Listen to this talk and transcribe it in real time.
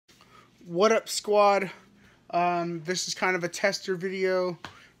What up, squad? This is kind of a tester video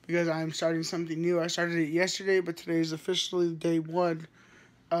because I'm starting something new. I started it yesterday, but today is officially day one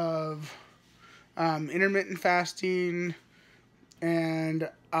of intermittent fasting, and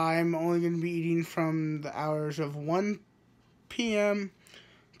I'm only going to be eating from the hours of 1 p.m.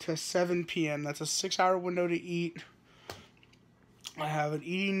 to 7 p.m. That's a 6-hour window to eat. I have an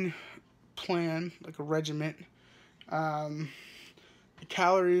eating plan, like a regiment. The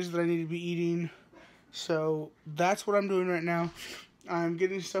calories that I need to be eating. So that's what I'm doing right now. I'm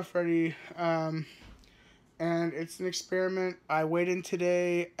getting stuff ready, and it's an experiment. I weighed in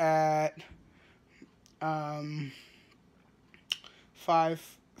today at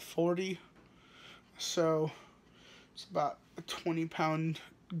 540, so it's about a 20-pound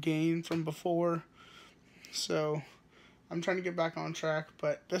gain from before. So I'm trying to get back on track,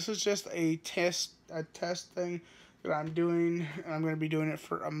 but this is just a test thing that I'm doing, and I'm going to be doing it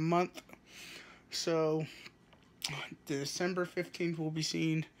for a month. So December 15th, we'll be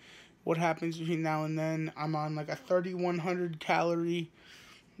seeing what happens between now and then. I'm on like a 3,100 calorie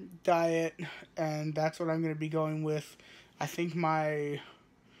diet, and that's what I'm going to be going with. I think my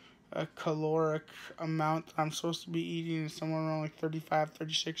caloric amount that I'm supposed to be eating is somewhere around like 35,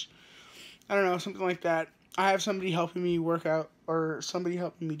 36. I don't know, something like that. I have somebody helping me work out, or somebody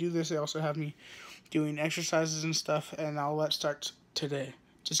helping me do this. They also have me doing exercises and stuff, and I'll let start today.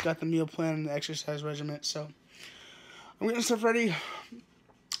 Just got the meal plan and the exercise regimen, so I'm getting stuff ready,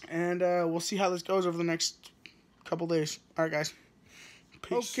 and we'll see how this goes over the next couple days. All right, guys.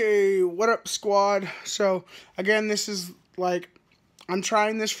 Peace. Okay, what up, squad? So, again, this is like, I'm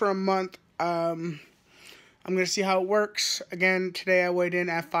trying this for a month. I'm going to see how it works. Again, today I weighed in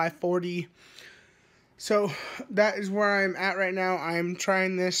at 540. So, that is where I'm at right now. I'm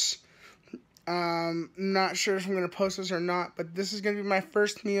trying this. Not sure if I'm going to post this or not, but this is going to be my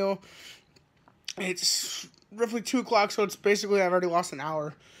first meal. It's roughly 2 o'clock, so it's basically I've already lost an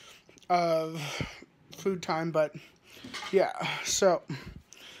hour of food time, but yeah, so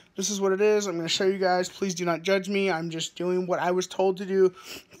this is what it is. I'm going to show you guys. Please do not judge me. I'm just doing what I was told to do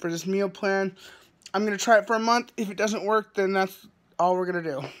for this meal plan. I'm going to try it for a month. If it doesn't work, then that's all we're going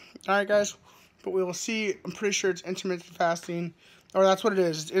to do. All right, guys? But we will see. I'm pretty sure it's intermittent fasting, or that's what it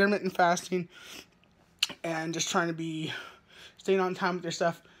is. It's intermittent fasting, and just trying to be staying on time with your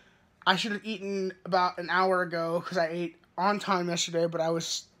stuff. I should have eaten about an hour ago because I ate on time yesterday, but I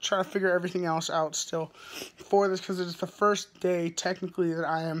was trying to figure everything else out still for this because it's the first day technically that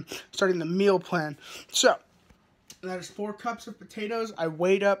I am starting the meal plan. So that is 4 cups of potatoes. I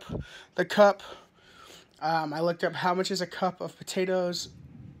weighed up the cup. I looked up how much is a cup of potatoes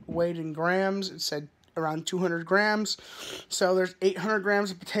weighed in grams. It said around 200 grams. So there's 800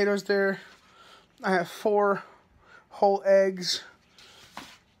 grams of potatoes there. I have 4 whole eggs.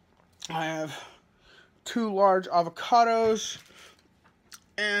 I have 2 large avocados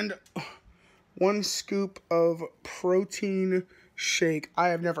and 1 scoop of protein shake. I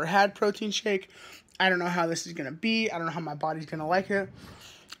have never had protein shake. I don't know how this is going to be. I don't know how my body's going to like it.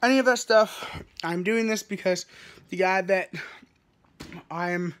 Any of that stuff. I'm doing this because the guy that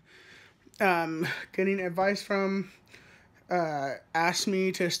I'm getting advice from asked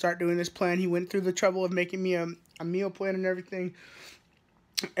me to start doing this plan. He went through the trouble of making me a meal plan and everything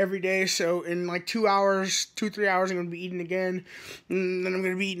every day. So in like 2 hours, 2-3 hours, I'm going to be eating again. And then I'm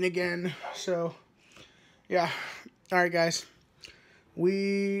going to be eating again. So, yeah. All right, guys.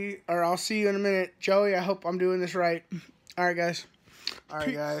 I'll see you in a minute. Joey, I hope I'm doing this right. All right, guys. All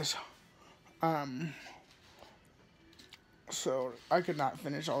right, guys. So I could not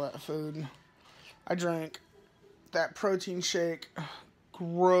finish all that food. I drank that protein shake.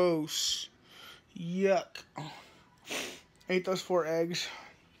 Gross. Yuck. Ate those 4 eggs.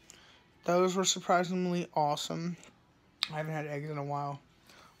 Those were surprisingly awesome. I haven't had eggs in a while.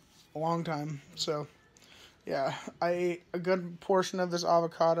 A long time. So, yeah. I ate a good portion of this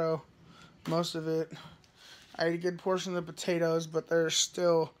avocado. Most of it. I ate a good portion of the potatoes, but there's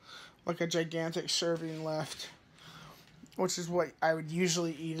still like a gigantic serving left. Which is what I would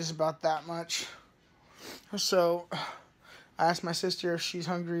usually eat, is about that much. So, I asked my sister if she's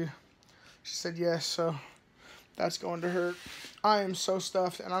hungry. She said yes, so that's going to her. I am so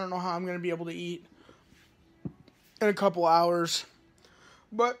stuffed, and I don't know how I'm going to be able to eat in a couple hours.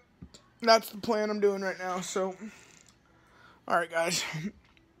 But that's the plan I'm doing right now, so. Alright, guys.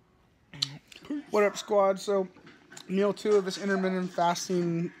 What up, squad? So, meal 2 of this intermittent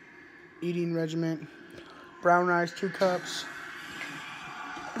fasting eating regimen. Brown rice, 2 cups.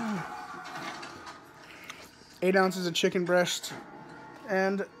 8 ounces of chicken breast.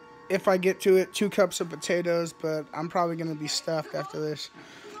 And if I get to it, 2 cups of potatoes, but I'm probably going to be stuffed after this.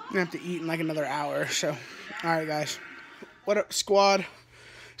 gonna have to eat in like another hour. So, all right, guys. What up, squad?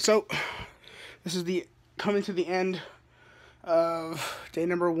 So, this is coming to the end of day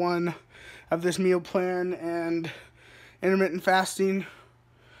number 1 of this meal plan and intermittent fasting.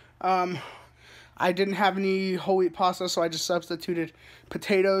 I didn't have any whole wheat pasta, so I just substituted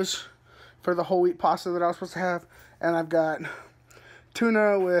potatoes for the whole wheat pasta that I was supposed to have. And I've got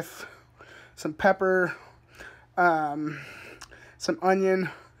tuna with some pepper, some onion,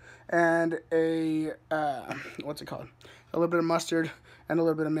 and a, what's it called? A little bit of mustard and a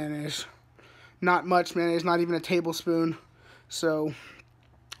little bit of mayonnaise. Not much mayonnaise, not even a tablespoon. So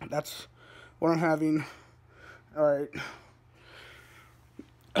that's what I'm having. Alright.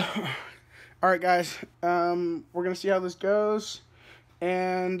 Alright, guys. We're going to see how this goes.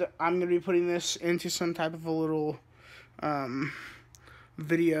 And I'm going to be putting this into some type of a little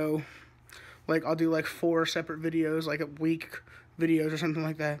video. Like, I'll do like 4 separate videos, like a week videos or something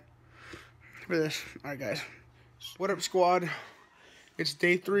like that for this. Alright, guys. What up, squad? It's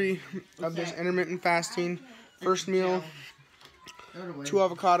day 3 of this intermittent fasting. First meal, 2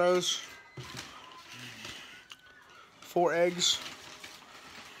 avocados, 4 eggs.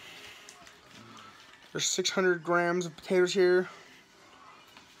 There's 600 grams of potatoes here.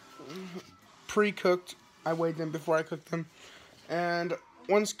 Pre-cooked. I weighed them before I cooked them. And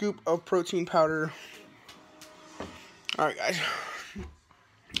 1 scoop of protein powder. Alright, guys.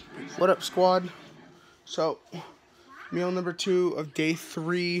 What up, squad? So, meal number 2 of day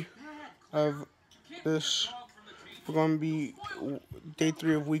 3 of this. We're going to be day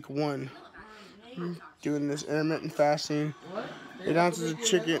 3 of week 1. Doing this intermittent fasting. 8 ounces of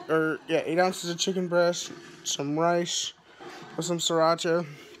chicken, 8 ounces of chicken breast, some rice with some sriracha.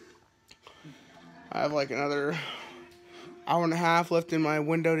 I have like another hour and a half left in my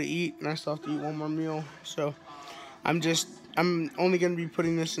window to eat, and I still have to eat 1 more meal. So I'm only going to be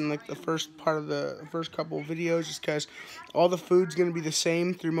putting this in like the first part of the first couple of videos, just because all the food's going to be the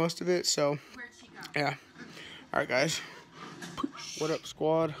same through most of it. So yeah. Alright, guys. What up,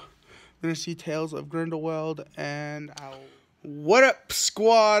 squad? I'm going to see Tales of Grindelwald, and What up,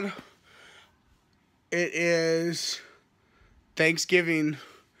 squad? It is Thanksgiving,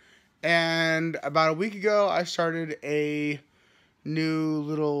 and about a week ago, I started a new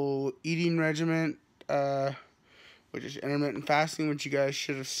little eating regimen, which is intermittent fasting, which you guys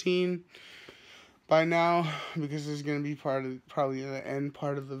should have seen by now, because this is going to be probably the end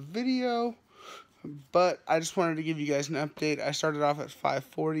part of the video. But I just wanted to give you guys an update. I started off at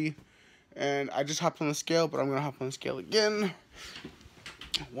 540, and I just hopped on the scale, but I'm going to hop on the scale again.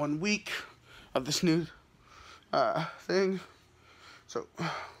 1 week of this new thing. So,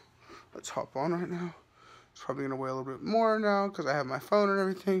 let's hop on right now. It's probably going to weigh a little bit more now, because I have my phone and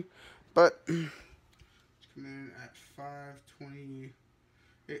everything. But, it's coming in at 520.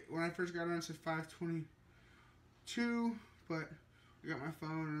 When I first got on, it said 522, but I got my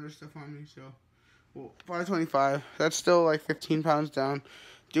phone and other stuff on me, so... Well, 525. That's still like 15 pounds down.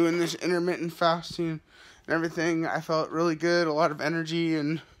 Doing this intermittent fasting and everything, I felt really good, a lot of energy,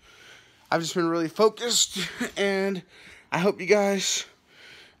 and I've just been really focused. And I hope you guys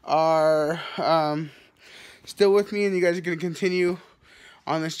are still with me, and you guys are going to continue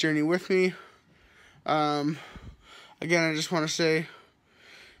on this journey with me. Again, I just want to say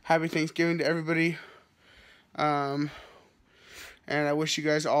happy Thanksgiving to everybody. And I wish you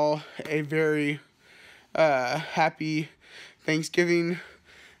guys all a very happy Thanksgiving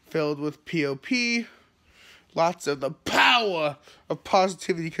filled with POP, lots of the power of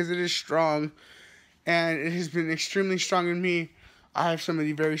positivity, because it is strong, and it has been extremely strong in me. I have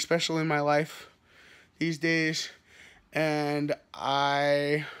somebody very special in my life these days, and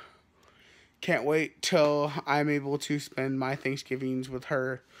I can't wait till I'm able to spend my Thanksgivings with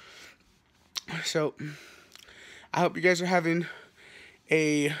her. So I hope you guys are having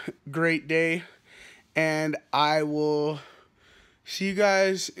a great day, and I will see you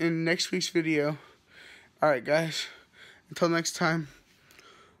guys in next week's video. Alright, guys. Until next time.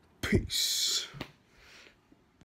 Peace.